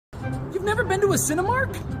You've never been to a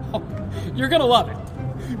Cinemark? Oh, you're gonna love it.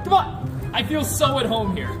 Come on, I feel so at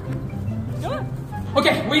home here. Come on.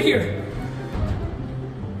 Okay, wait here.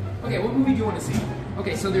 Okay, what movie do you want to see?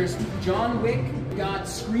 Okay, so there's John Wick, got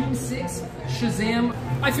Scream 6, Shazam.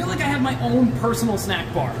 I feel like I have my own personal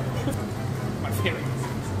snack bar. My favorite.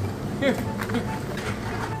 Here.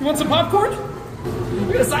 You want some popcorn?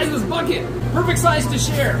 Look at the size of this bucket. Perfect size to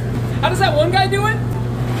share. How does that one guy do it?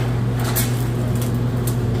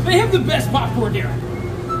 They have the best popcorn here.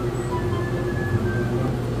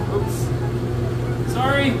 Oops.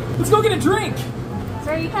 Sorry. Let's go get a drink.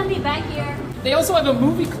 Sir, you can't be back here. They also have a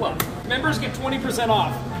movie club. Members get 20%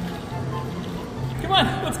 off. Come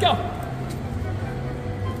on, let's go.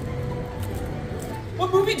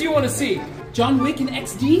 What movie do you want to see? John Wick in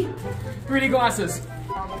XD? 3D glasses.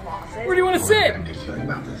 Where do you want to sit?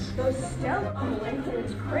 Those stealth on the lens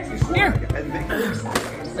are crisp. Here.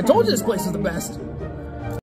 I told you this place is the best.